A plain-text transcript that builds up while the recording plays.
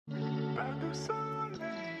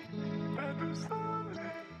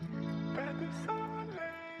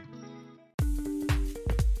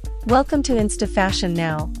Welcome to Insta Fashion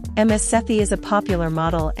Now. Ms.sethii is a popular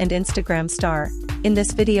model and Instagram star. In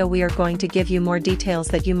this video we are going to give you more details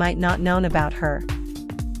that you might not known about her.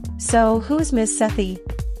 So, who is ms.sethii?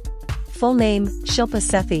 Full name, Shilpa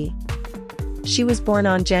Sethi. She was born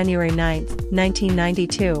on January 9,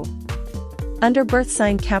 1992. Under birth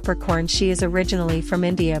sign Capricorn. She is originally from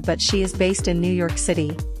India but she is based in New York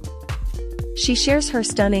City. She shares her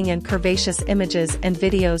stunning and curvaceous images and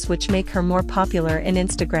videos which make her more popular in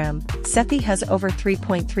Instagram. Sethi has over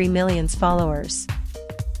 3.3 million followers.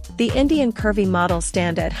 The Indian curvy model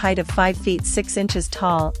stands at height of 5 feet 6 inches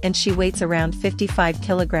tall and she weighs around 55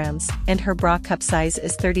 kilograms, and her bra cup size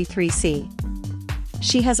is 33C.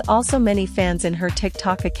 She has also many fans in her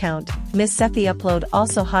TikTok account. ms.sethii upload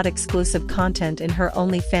also hot exclusive content in her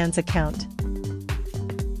OnlyFans account.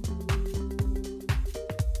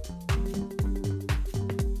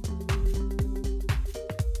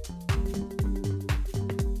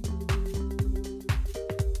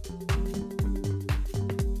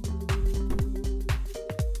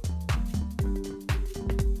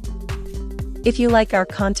 If you like our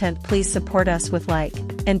content, please support us with like,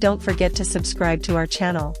 and don't forget to subscribe to our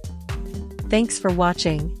channel. Thanks for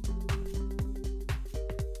watching.